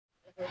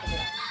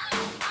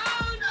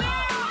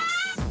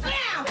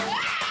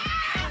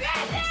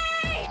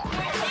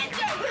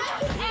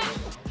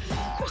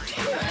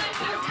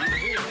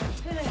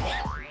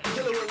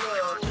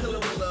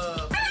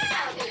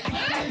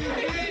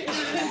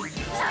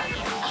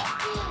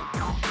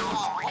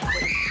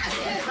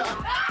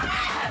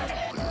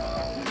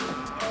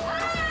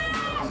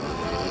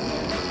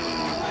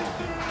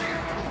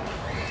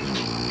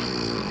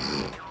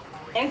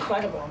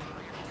incredible.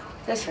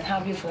 Listen, how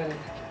beautiful it is.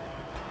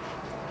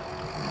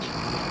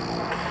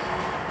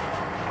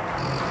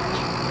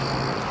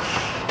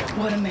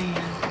 What a man.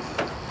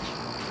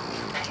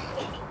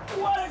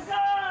 What a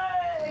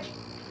guy!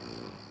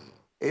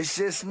 It's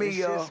just me,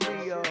 y'all.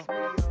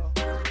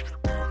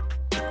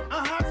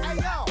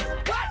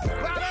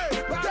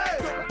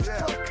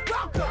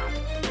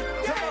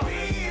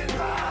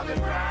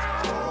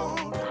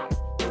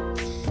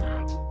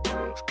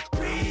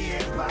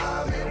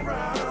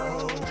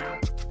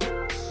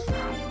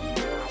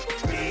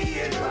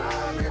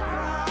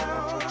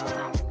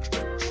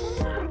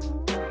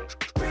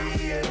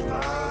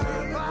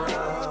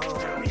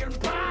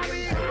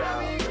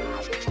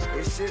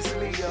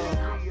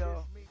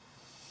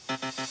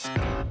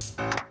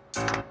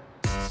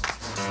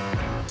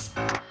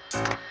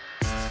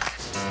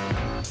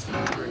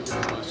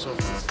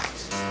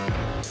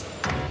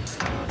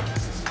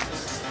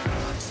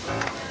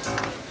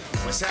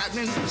 What's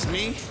happening? It's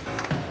me,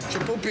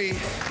 Triple P,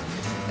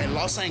 in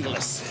Los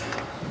Angeles.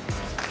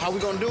 How we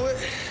gonna do it?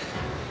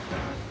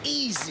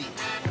 Easy.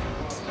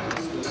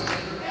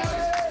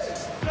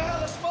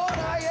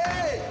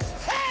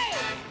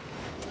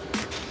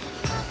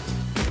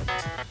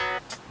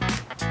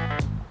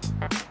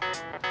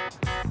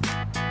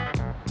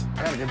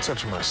 I gotta get in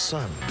touch with my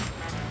son.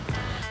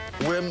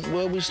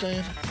 Where we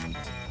staying?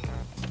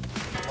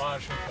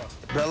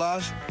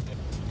 Bellage?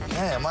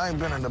 Damn, I ain't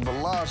been in the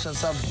Bellage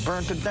since I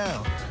burnt it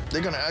down.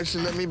 They're gonna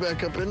actually let me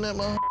back up in that,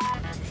 mom?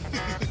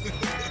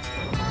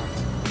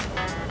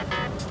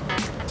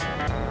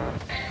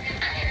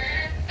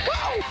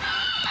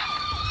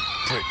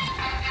 Whitney.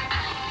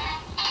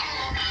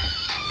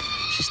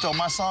 She stole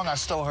my song, I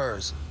stole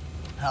hers.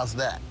 How's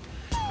that?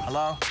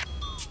 Hello?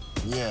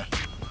 Yeah.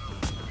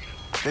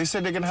 They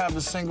said they're gonna have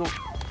the single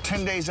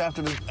 10 days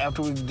after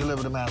we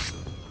deliver the master.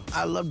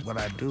 I love what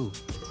I do,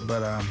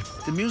 but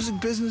the music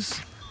business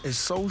is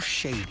so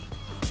shady.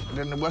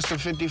 Then what's the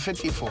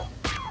 50-50 for?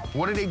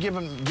 What are they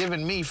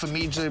giving me for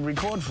me to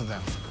record for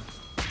them?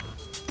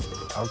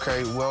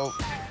 Okay, well,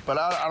 but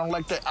I don't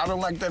like that. I don't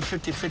like that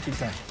 50-50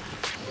 thing.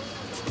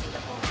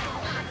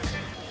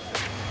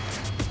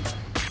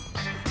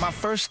 My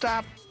first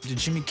stop, the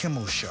Jimmy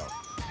Kimmel Show.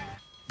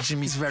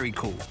 Jimmy's very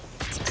cool.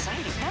 It's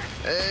exciting,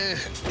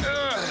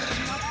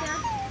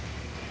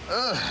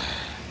 huh?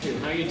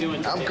 How you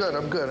doing today?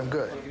 I'm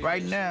good.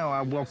 Right now,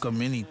 I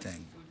welcome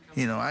anything.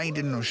 You know, I ain't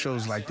did no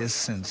shows like this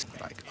since,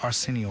 like,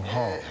 Arsenio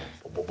Hall.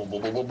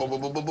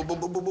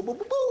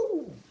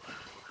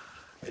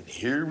 And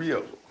here we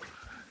go.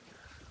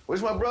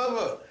 Where's my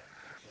brother?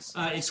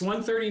 It's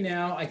 1:30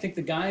 now. I think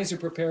the guys are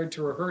prepared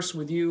to rehearse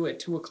with you at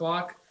 2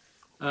 o'clock.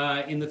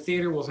 In the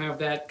theater, we'll have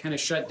that kind of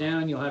shut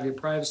down. You'll have your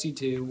privacy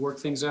to work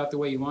things out the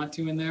way you want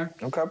to in there.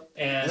 Okay.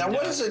 And, now,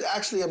 what is it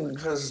actually?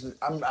 Because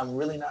I'm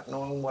really not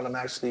knowing what I'm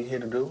actually here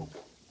to do.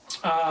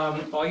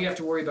 All you have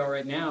to worry about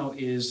right now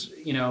is,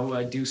 you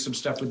know, do some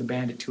stuff with the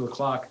band at 2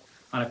 o'clock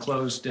on a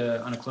closed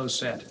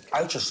set.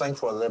 I just sing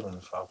for a living,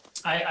 so.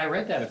 I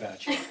read that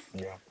about you.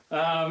 Yeah.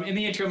 In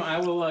the interim, I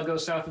will go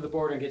south of the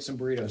border and get some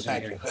burritos.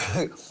 Thank you.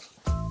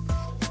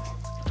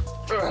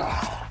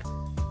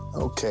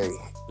 Okay.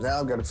 Now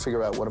I've got to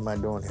figure out what am I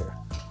doing here.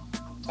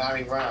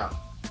 Tommy Brown,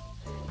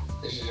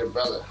 this is your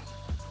brother.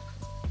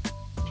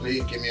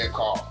 Please give me a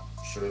call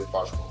as soon as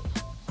possible.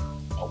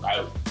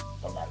 Okay.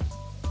 Bye-bye.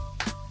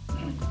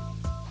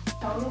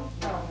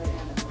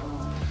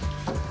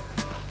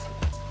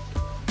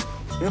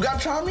 You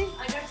got Tommy?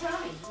 I got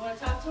Tommy. You want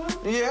to talk to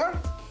him? Yeah.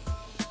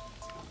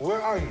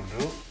 Where are you,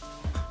 dude?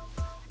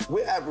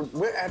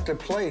 We're at the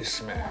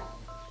place, man.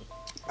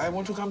 I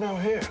want you to come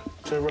down here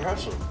to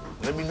rehearsal.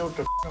 Let me know what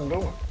the I'm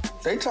doing.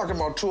 They talking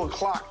about 2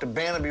 o'clock. The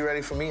band will be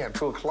ready for me at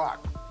 2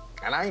 o'clock.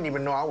 And I didn't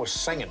even know I was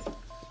singing.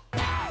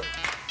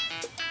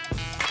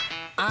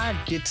 I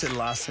get to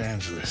Los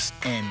Angeles,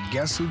 and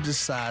guess who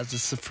decides to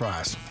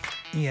surprise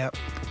me? Yep,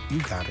 you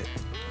got it,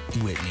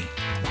 Whitney.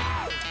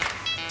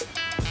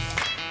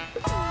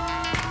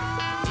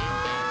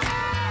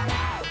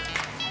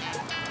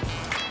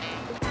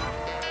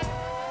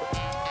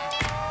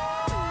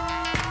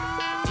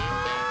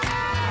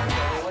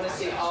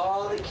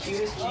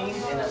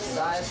 Jeans in a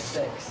size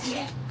 6.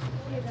 Yeah.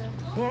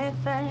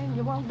 Anything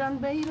you want done,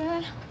 baby. You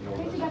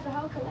got the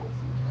whole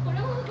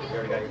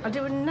collection. I'll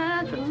do it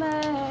naturally.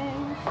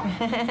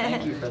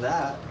 Thank you for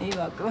that. You're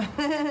welcome.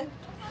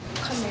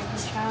 Come here,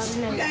 child.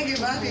 You gotta get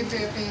my big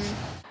pair of pants.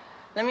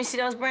 Let me see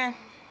those, Brand.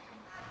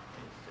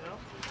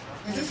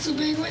 Is this too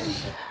big, Whitney?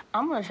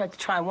 I'm gonna try to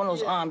try one of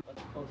those on.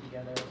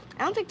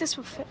 I don't think this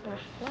will fit her.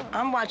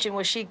 I'm watching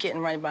what she's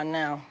getting right by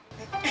now.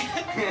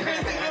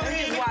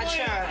 Just watch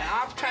her.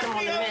 I'll try them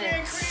on the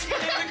minute.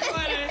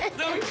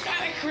 Don't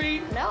try to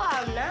creep. No,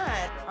 I'm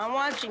not. I'm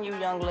watching you,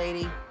 young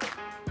lady.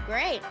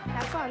 Great.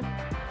 Have fun.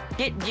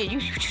 You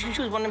choose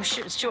one of them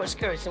short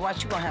skirts and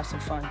watch you gonna have some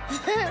fun.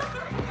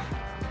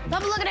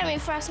 Stop looking at me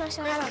first. No,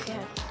 I don't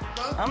care.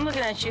 I'm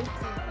looking at you.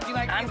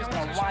 I'm just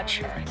gonna watch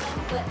her.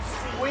 Let's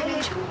see. Whitney.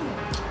 Let's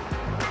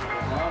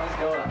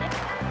go up.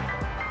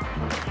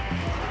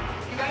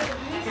 You guys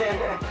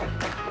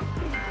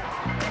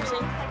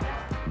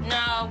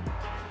No.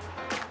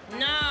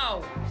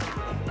 No.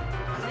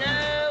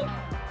 No.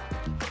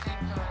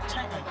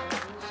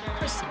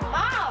 Chrissy.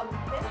 Mom!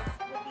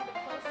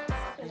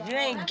 You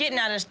ain't getting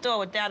out of the store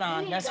with that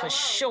on, that's for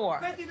sure.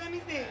 Chrissy, let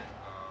me see.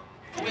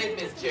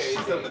 Where's Miss Jersey?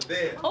 She's over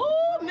there.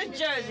 Oh, Miss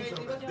Jersey. I'm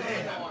from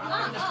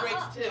the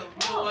bricks, too.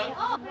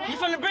 Newark. You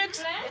from the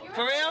bricks?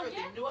 For real?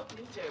 Newark,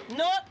 New Jersey.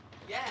 North?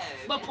 Yes.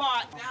 What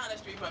part? Down the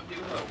street from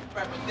New Hope.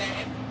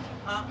 Represent.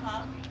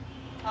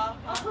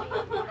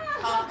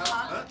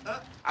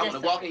 I want to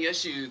walk in your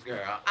shoes,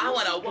 girl. I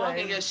want to walk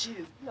in your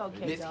shoes.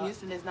 Okay, Miss dog.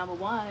 Houston is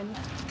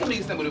 #1. Come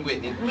get some of the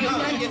Whitney. Can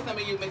I get some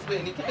of you, Miss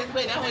Whitney? Miss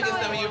Whitney, I want to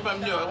get some of you from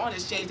Newark. I want to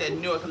exchange that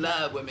Newark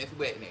love with Miss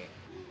Whitney.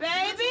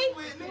 Baby,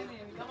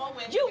 Come on,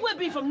 Whitney. you would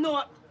be from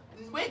North.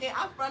 Whitney,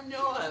 I'm from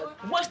Newark.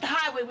 What's the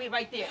highway we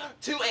right there?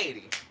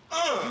 280.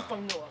 You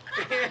from North.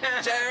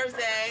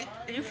 Jersey.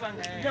 You from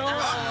North. Y'all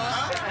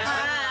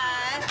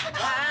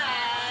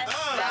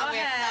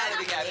went out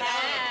together.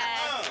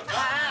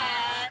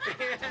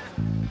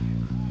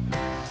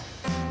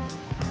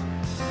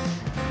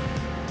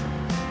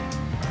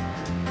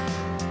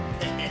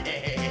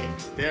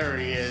 There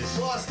he is.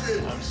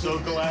 Boston. I'm so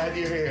glad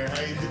you're here.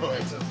 How you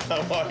doing?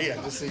 How are you?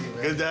 Good to see you,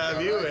 man. Good to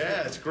have you. All right.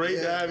 Yeah, it's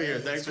great to have you here.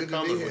 It's Thanks for good to be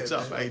coming. here. What's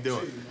up? How you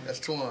doing? That's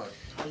Twan.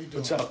 How you doing?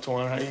 What's up,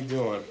 Twan? How you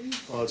doing?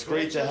 Well, it's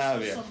great to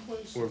have you.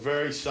 We're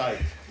very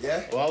psyched.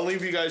 Yeah? Well, I'll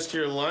leave you guys to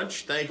your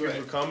lunch. Thank you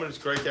for coming. It's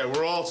great that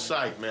we're all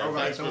psyched, man. All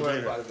right, Thanks don't for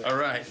worry being here. about it. All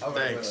right, All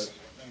right, thanks.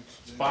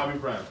 It's Bobby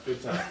Brown.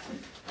 Good time.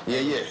 Yeah,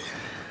 yeah.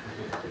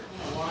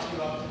 I'll walk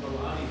you out to the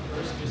lobby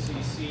first just so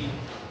you see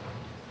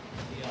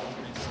the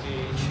alternate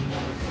stage.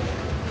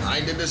 I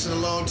ain't did this in a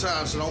long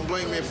time, so don't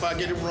blame me if I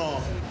get it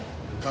wrong.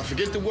 If I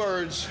forget the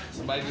words,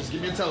 somebody just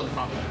give me a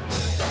teleprompter.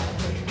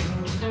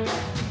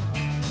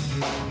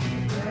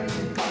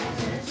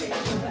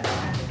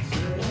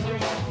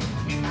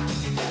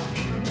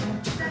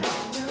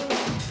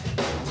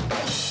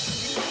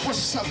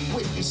 What's up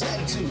with this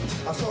attitude?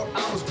 I thought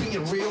I was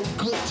being real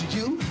good to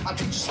you. I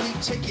treat you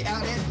sweet, take you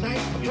out at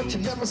night, but you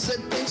never said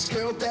things,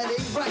 girl, that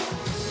ain't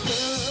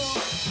right.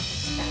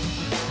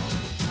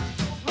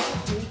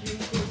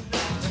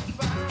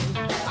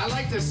 I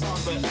like this song,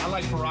 but I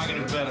like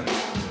Prerogative better.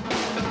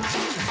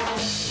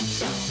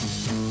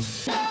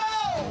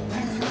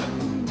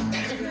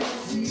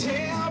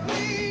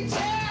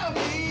 Tell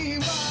me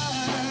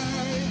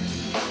why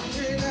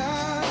did I?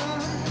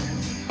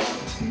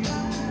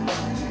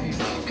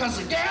 'Cause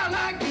a gal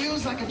like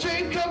you's like a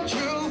dream come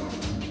true.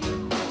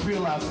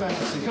 Real life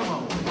fantasy, come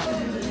on.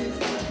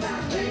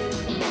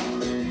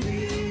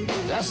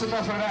 That's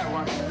enough of that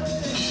one.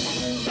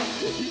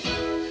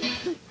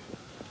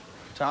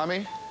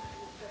 Tommy,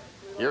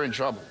 you're in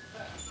trouble.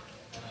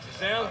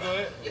 Sound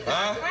good.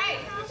 Huh?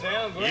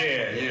 Sound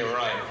good. Yeah,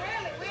 right.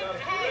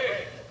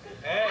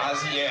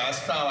 I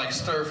sound like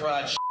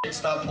stir-fried shit.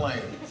 Stop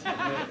playing. All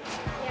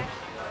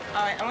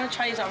right, I'm gonna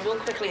try these on real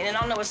quickly, and then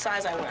I'll know what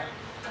size I wear.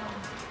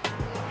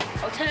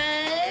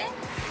 Okay.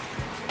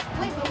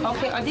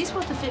 Okay, are these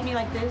supposed to fit me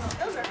like this?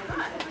 Those are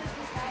not.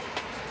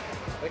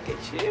 Look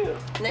at you.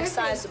 Next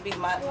size would be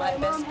my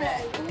best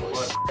bet.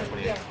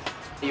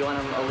 You want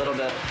them a little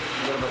bit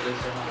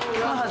looser.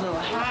 Oh, a little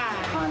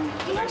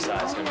high. Next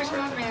size, gonna be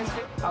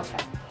perfect.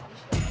 Okay.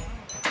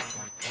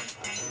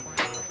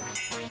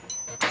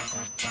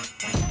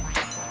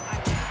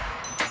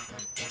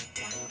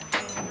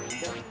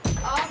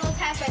 All those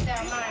hats right there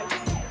are mine.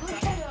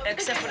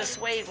 Except for the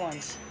suede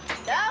ones.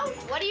 No?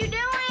 What are you Those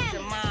are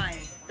doing? mine.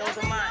 Those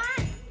are mine.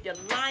 You're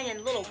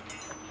lying, little.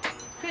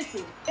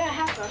 Chrissy, Yeah, I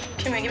have to.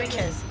 come here, give me a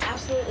kiss.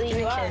 Absolutely Give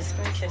me you a are. kiss.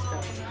 Give me a kiss,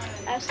 though.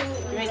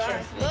 Absolutely Give me you a are.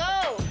 kiss.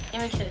 Whoa!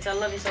 Give me a kiss. I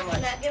love you so much.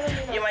 I'm not giving you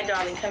no You're my kiss.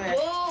 darling. Come here.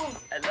 Whoa!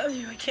 I love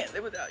you. I can't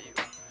live without you.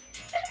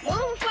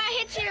 Move before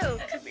I hit you.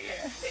 Come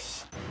here.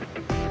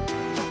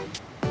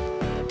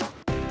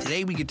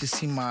 Today we get to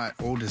see my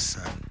oldest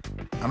son.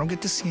 I don't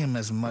get to see him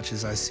as much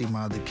as I see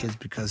my other kids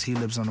because he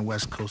lives on the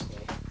West Coast.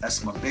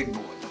 That's my big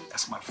boy.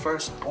 That's my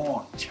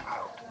firstborn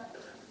child.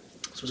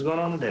 So what's going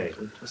on today?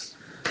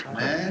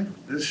 Man,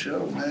 this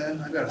show,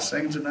 man. I gotta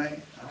sing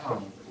tonight. I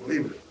don't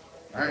believe it.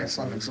 I ain't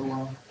sung in so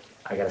long.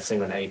 I got to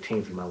sing on the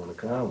 18th. You might want to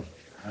come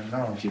I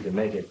know. if you can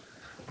make it.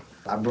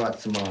 I brought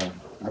some. I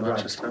brought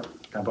your stuff.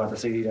 I brought the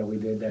CD that we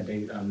did that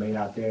they made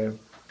out there,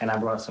 and I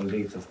brought some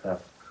beats and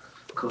stuff.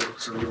 Cool.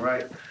 So you're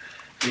right.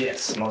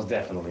 Yes, most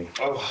definitely.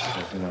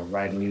 Oh. You know,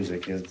 writing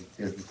music is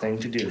the thing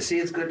to do. See,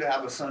 it's good to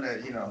have a son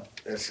that,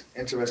 that's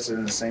interested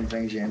in the same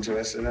things you're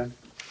interested in.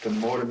 The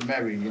more the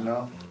merry, And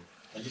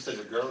you said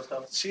the girl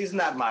stuff? She's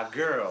not my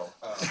girl.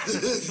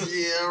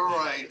 Yeah,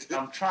 right.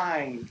 I'm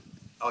trying.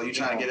 Oh, you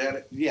trying to get at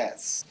it?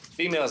 Yes.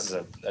 Females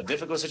is a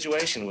difficult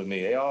situation with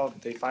me.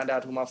 They find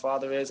out who my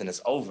father is, and it's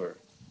over.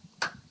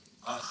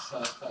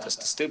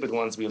 Just the stupid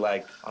ones be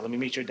like, oh, let me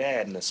meet your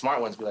dad. And the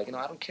smart ones be like,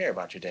 I don't care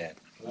about your dad.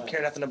 I don't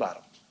care nothing about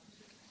him.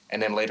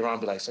 And then later on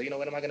be like, so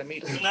when am I gonna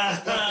meet him?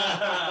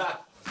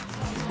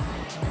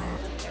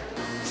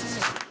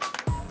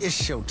 It's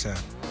showtime.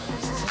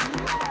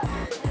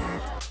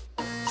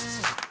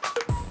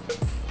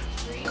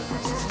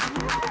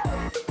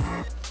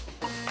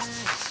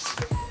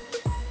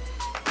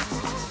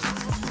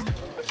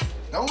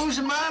 Don't lose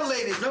your mind,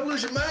 ladies. Don't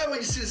lose your mind when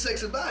you see a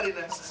sexy body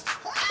now.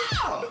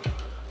 Wow!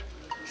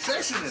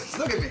 Sexiness.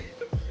 Look at me.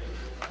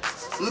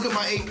 Look at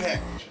my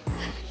 8-pack.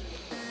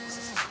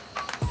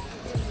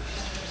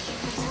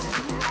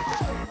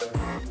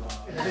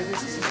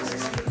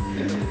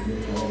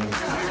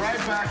 I'll be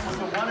right back with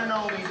the one and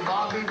only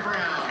Bobby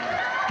Brown.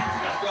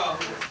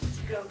 Let's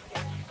go.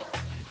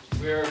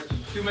 We're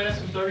 2 minutes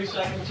and 30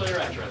 seconds till your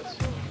entrance.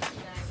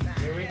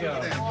 Here we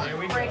go. Here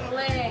we go. Break a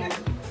leg.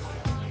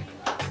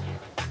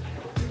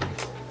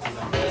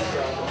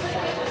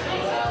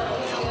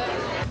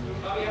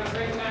 Bobby, have a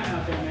great time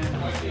out there, man.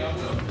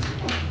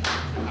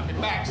 I'll be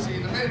back. See you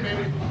in a minute,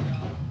 baby.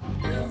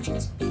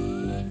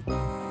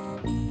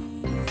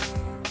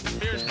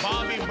 Here's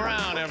Bobby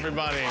Brown,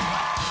 everybody.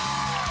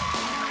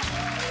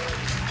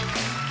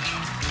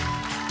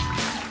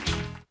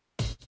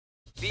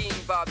 Being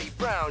Bobby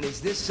Brown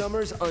is this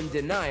summer's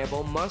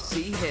undeniable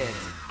must-see hit.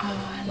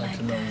 Oh, I like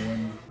that.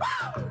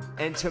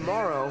 And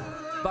tomorrow,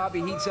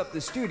 Bobby heats up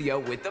the studio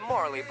with the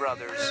Marley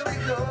Brothers.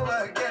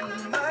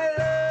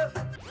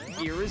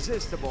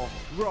 Irresistible,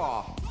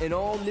 raw, and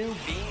all-new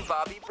Being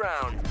Bobby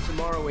Brown.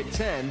 Tomorrow at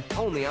 10,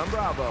 only on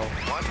Bravo.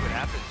 Watch what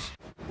happens.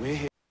 We're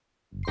here.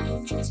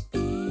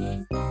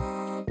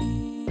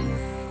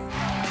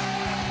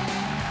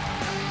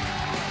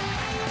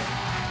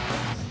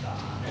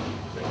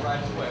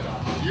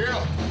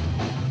 Yeah.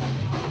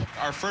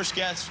 Our first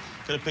guest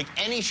could have picked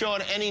any show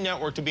on any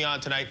network to be on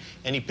tonight,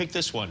 and he picked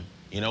this one.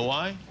 You know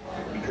why?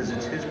 Because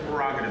it's his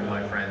prerogative,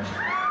 my friends.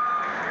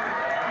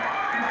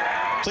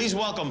 Please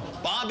welcome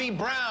Bobby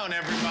Brown,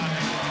 everybody.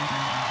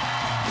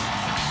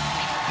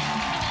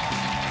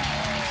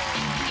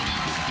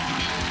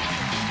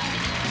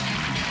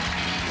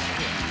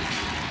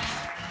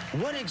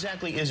 What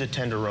exactly is a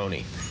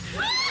tenderoni?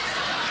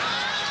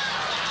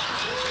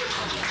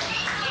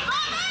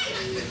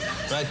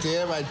 Right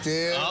there, right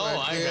there. Oh,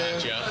 right there.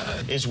 I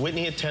gotcha. Is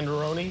Whitney a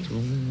tenderoni?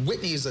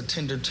 Whitney is a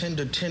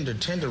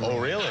tenderoni. Oh,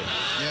 really?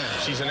 Yeah.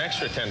 She's an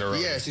extra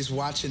tenderoni. Yeah, she's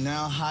watching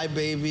now. Hi,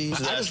 baby. I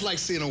just like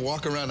seeing her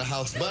walk around the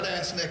house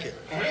butt-ass naked.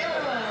 No,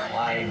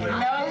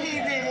 he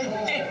didn't.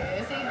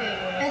 Yes, he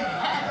did.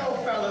 I know,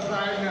 fellas,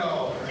 I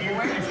know.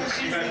 Wait till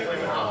she sees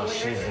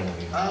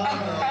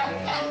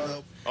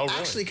Oh, really?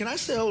 Actually, can I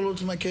say hello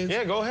to my kids?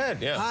 Yeah, go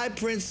ahead. Yeah. Hi,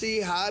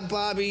 Princey. Hi,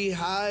 Bobby.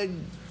 Hi,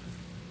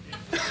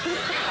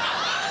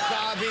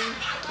 Bobby.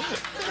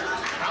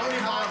 How many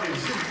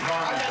Bobbies? I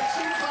got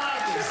 2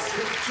 Bobbies.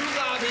 2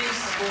 Bobbies.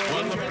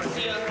 One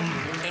Princey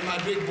and my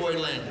big boy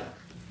Landon.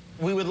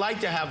 We would like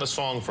to have a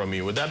song from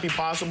you. Would that be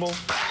possible?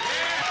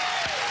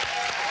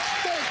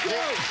 Thank you.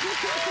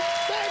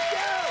 Thank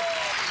you.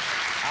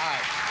 All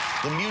right.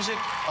 The music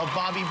of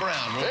Bobby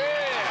Brown.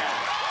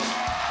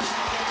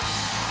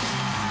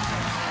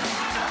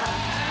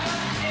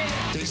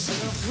 They say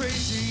I'm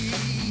crazy,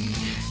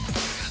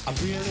 I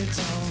really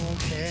don't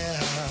care.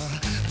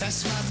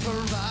 That's my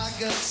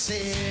prerogative.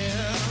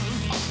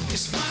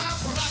 It's my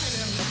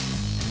prerogative.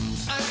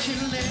 I can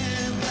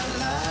live my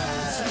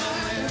life. It's my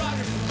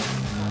prerogative.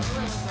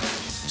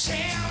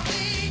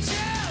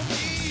 Tell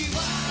me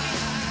why?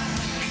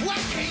 Why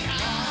can't I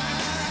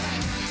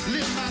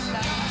live my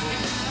life?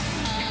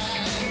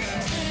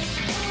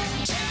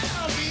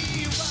 Tell me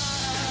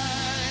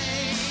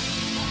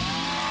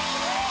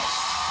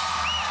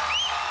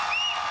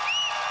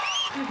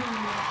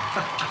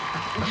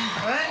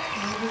What?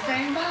 He's the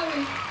same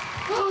Bobby.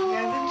 He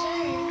hasn't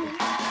changed.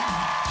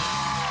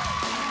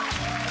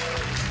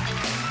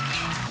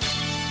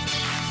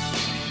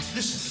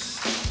 Listen.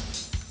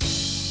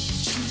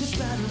 She's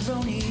a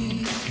Roni.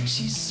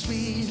 She's a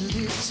sweet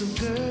little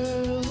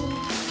girl.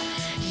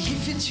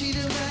 If you treat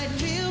her right,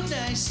 real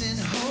nice and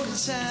hold her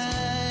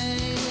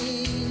tight.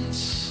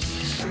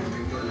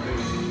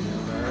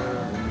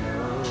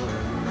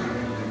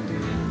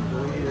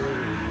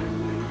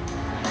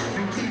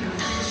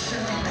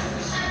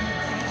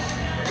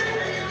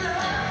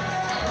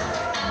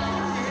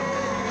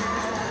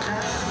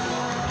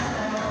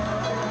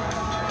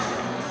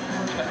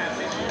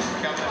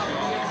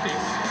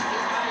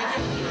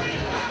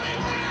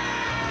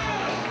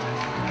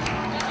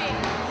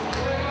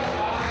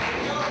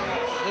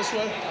 This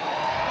way?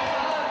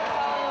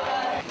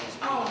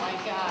 Oh, my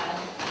God.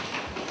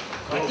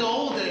 Like the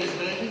old days,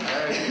 baby.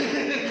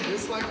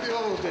 Just like the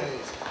old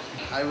days.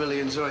 I really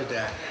enjoyed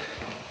that.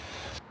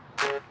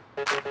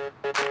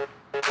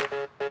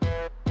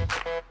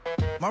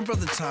 My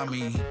brother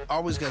Tommy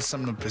always got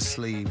something up his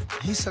sleeve.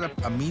 He set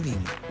up a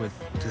meeting with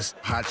this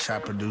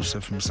hotshot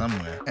producer from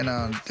somewhere. And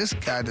this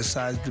guy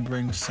decides to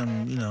bring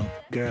some,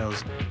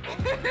 girls.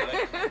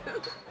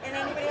 And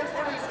anybody else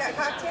ever just got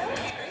cocktails?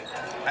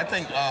 I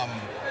think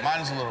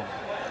mine's a little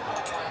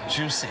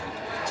juicy.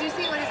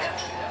 Juicy, what is it?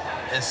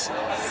 It's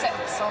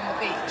Sex on the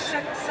beach.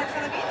 Sex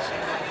on the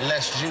beach?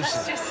 less juicy,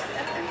 Less juicy.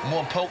 Okay.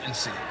 more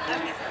potency.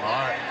 Okay.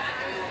 All right.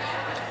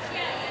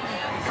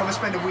 Come and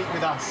spend a week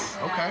with us.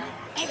 Okay.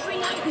 Every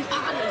night we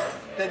party.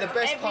 They're the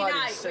best Every parties,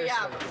 night we seriously.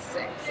 have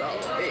sex on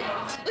the beach.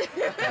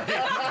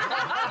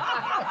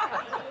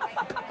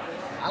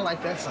 I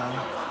like that song.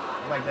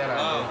 I like that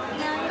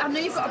idea. I know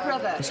you've got got a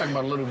brother? You talking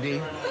about little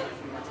D?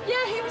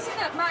 Yeah, he was in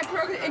that My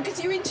Program,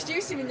 because you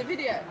introduced him in the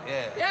video.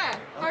 Yeah. Yeah,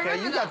 I Okay,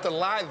 remember you that. got the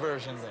live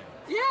version then.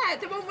 Yeah,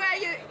 the one where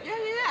you,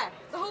 yeah,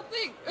 the whole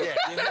thing. Yeah.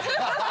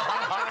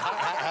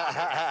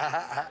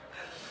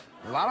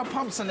 A lot of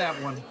pumps in that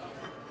one.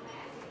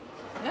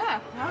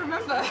 Yeah, I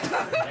remember.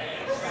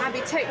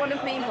 Abby, take one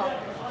of me, Bob.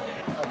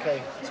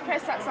 Okay. Just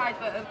press that side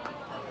button.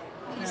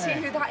 Can you see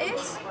who that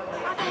is?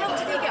 How the hell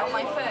did he get on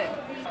my phone?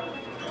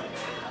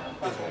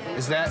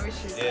 Is that?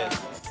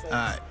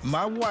 Yeah.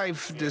 My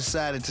wife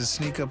decided to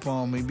sneak up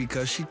on me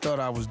because she thought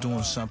I was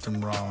doing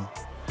something wrong.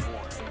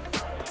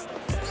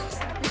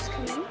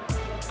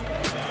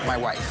 My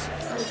wife.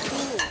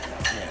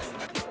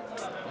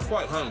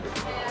 Quite hungry.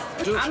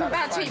 I'm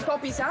about to eat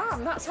Bobby's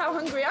arm. That's how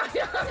hungry I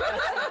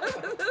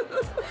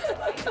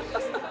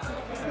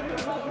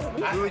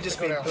am. We were just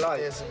being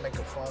polite. And make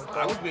a phone call.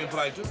 I was being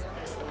polite too.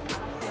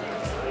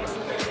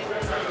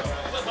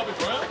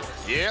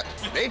 Yeah,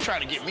 they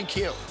trying to get me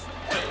killed.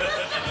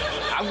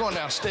 I'm going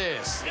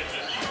downstairs.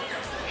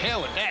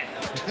 Hell with that.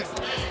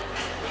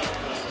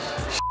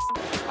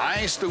 I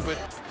ain't stupid.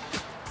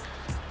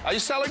 Are you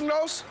selling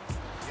those?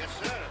 Yes,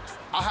 sir.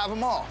 I'll have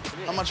them all.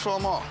 How much for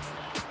them all?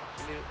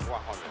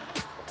 100.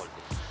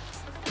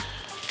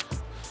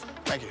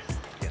 Thank you.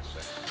 Yes,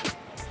 sir.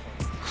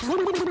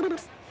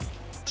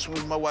 As soon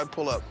as my wife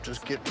pull up,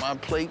 just get my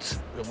plates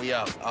and we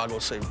out. I'll go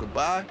say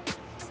goodbye.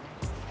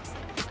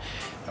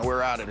 And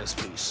we're out of this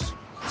piece.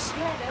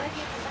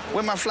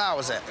 Where my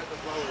flowers at?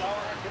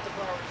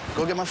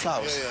 Go get my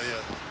flowers.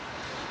 Yeah.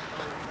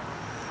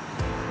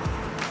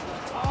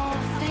 Oh,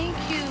 thank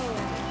you.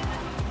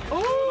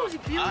 Oh, it's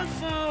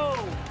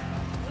beautiful.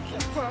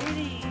 Look how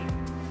pretty.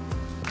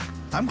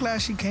 I'm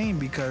glad she came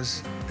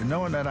because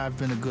knowing that I've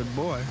been a good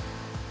boy,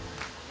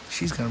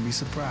 she's gonna be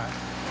surprised.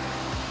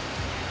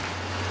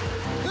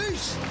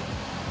 Peace.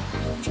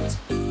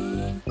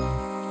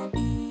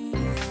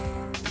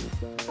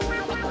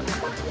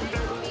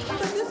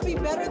 Would this be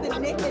better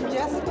than Nick and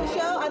Jessica's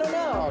show? I don't know.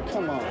 Oh,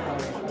 come on.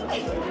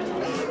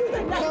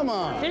 Come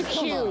on. They're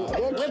cute.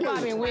 They're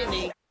Bobby and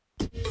Whitney.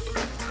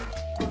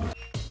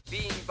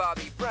 Being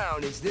Bobby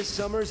Brown is this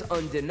summer's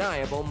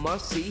undeniable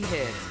must-see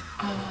hit.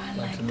 Oh, I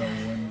like that.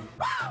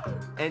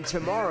 And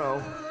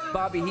tomorrow,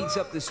 Bobby heats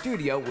up the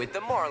studio with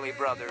the Marley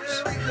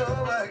Brothers.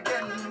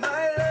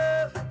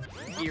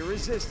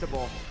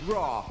 Irresistible,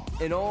 raw,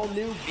 and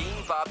all-new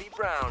Being Bobby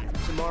Brown.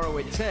 Tomorrow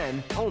at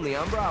 10, only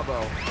on Bravo.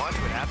 Watch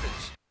what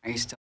happens. Are you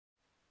still?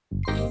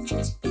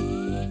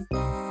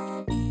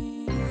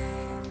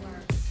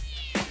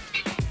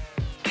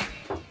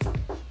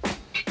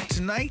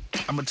 Tonight,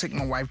 I'm gonna take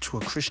my wife to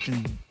a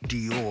Christian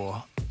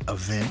Dior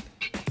event.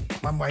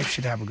 My wife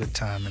should have a good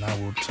time, and I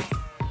will too.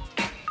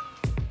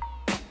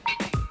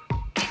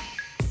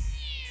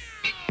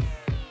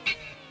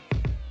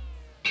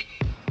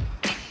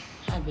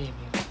 Hi, baby.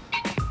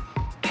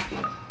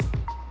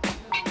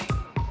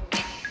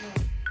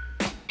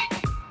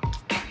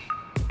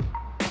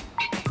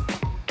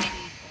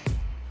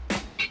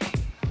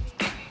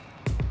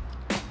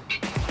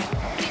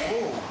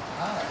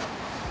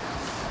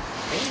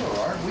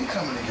 Aren't we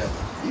coming together?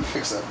 You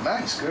fix up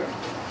nice, girl.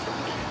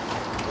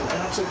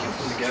 I took you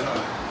from together.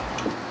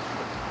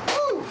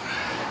 Woo!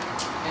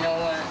 You know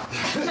what?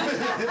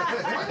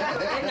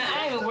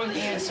 I ain't even worth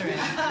answering.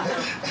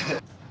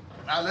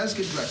 Now let's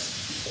get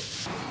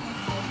dressed.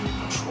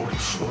 Shorty.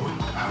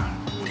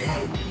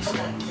 Damn,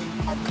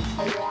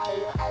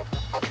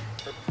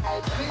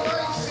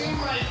 Anybody see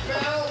my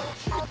bell?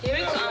 Here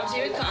it comes,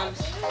 here it comes.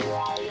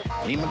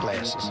 Need my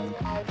glasses.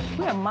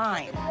 Where are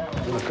mine?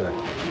 You look good.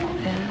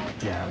 Yeah?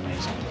 Yeah,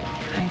 amazing.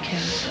 Thank you.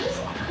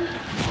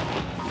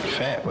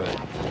 Fat, but.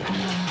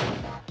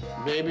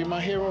 Baby, my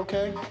hair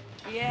okay?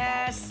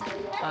 Yes.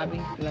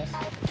 Bobby, bless.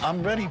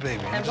 I'm ready,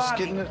 baby. I'm And just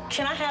Bobby, getting it.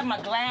 can I have my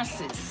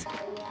glasses?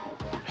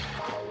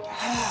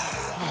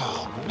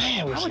 Oh,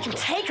 man. Why would you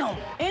take them?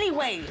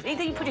 Anyways,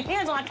 anything you put your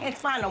hands on, I can't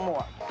find no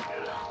more.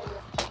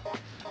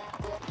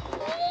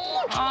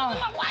 Oh,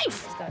 my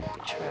wife. It's gotta be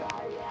a trip.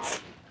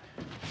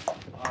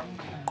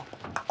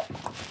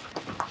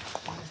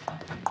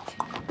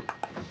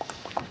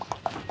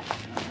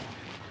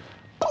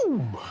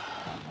 Boom.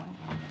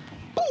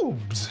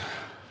 Boobs.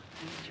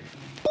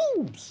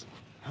 Boobs.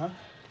 Huh?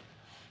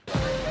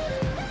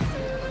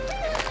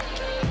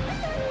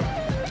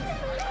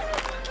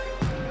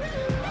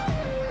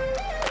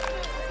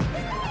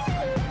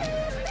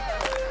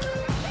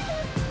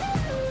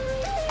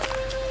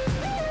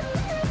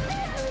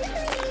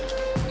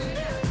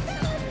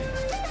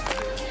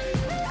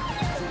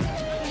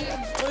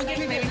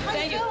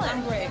 Thank you.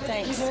 I'm great,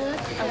 thanks.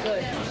 I'm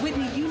good.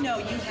 Whitney, you know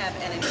you have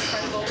an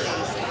incredible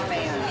host of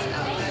fans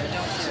out there,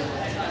 don't you?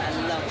 I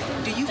love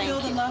them. Do you feel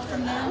the love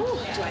from them? Ooh,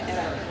 do I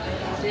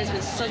ever? There's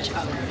been such a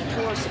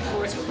poor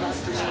support and love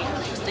for me.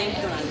 Thank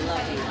you, and I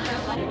love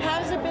you.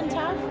 Has it been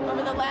tough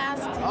over the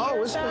last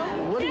year or so?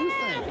 What do you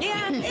think?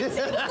 Yeah, it's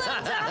a little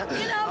tough,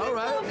 you know. All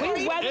right.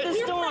 We weathered the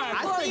storm.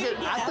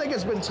 I think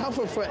think it's been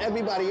tougher for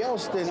everybody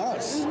else than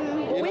us,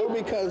 you know,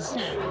 because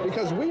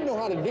we know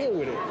how to deal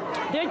with it.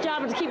 Their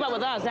job is to keep up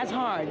with us. That's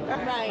hard.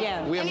 Right.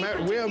 Yeah.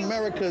 We're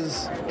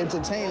America's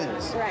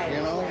entertainers, right?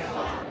 You know,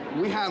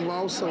 we have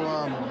also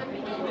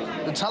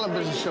the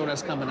television show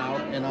that's coming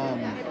out, and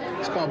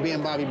it's called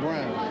Being Bobby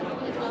Brown.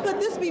 Could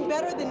this be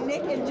better than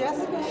Nick and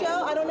Jessica's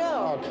show? I don't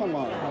know. Oh, come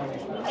on.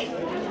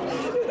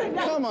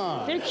 Come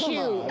on. They're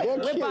cute.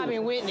 We're Bobby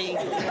and Whitney.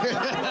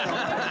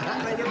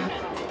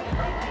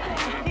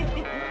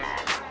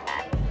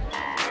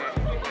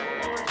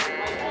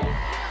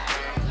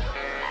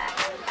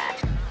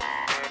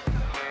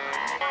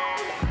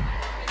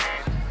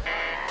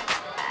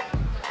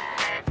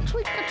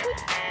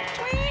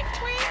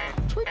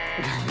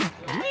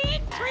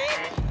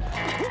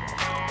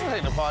 This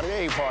ain't a party.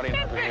 They ain't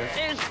partying up here.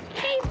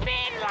 He's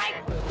been like...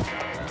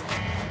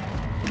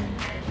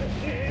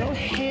 Go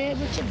ahead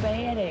with your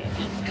bad ass.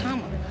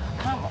 Come on,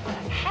 come on.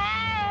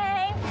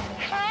 Hey,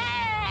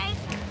 hey,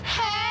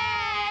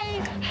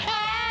 hey,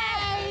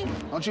 hey.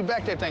 Don't you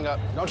back that thing up.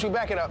 Don't you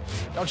back it up.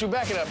 Don't you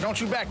back it up.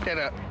 Don't you back that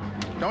up.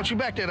 Don't you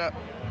back that up.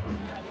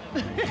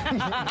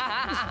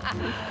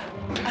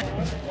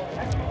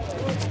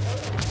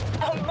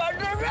 I'm about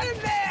to run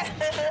it back.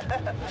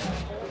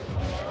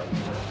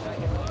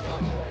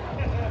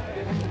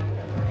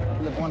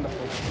 You look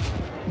wonderful.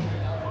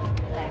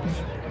 Thanks.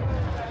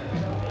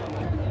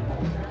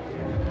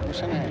 What's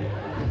your name?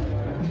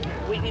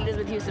 Whitney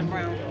Elizabeth Houston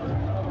Brown.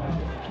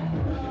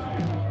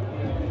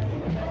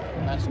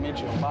 Nice to meet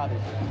you. I'm Bobby.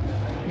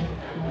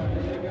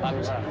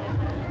 Bobby Brown.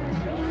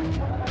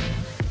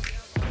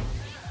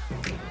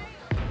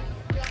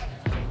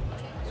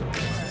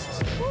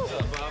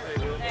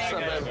 What's up,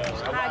 baby?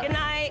 Hi, good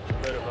night.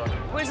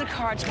 Where's the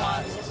car,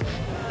 Twan?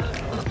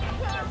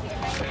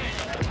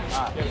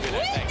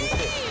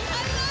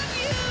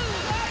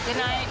 Good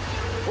night.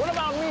 What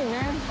about me,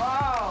 man?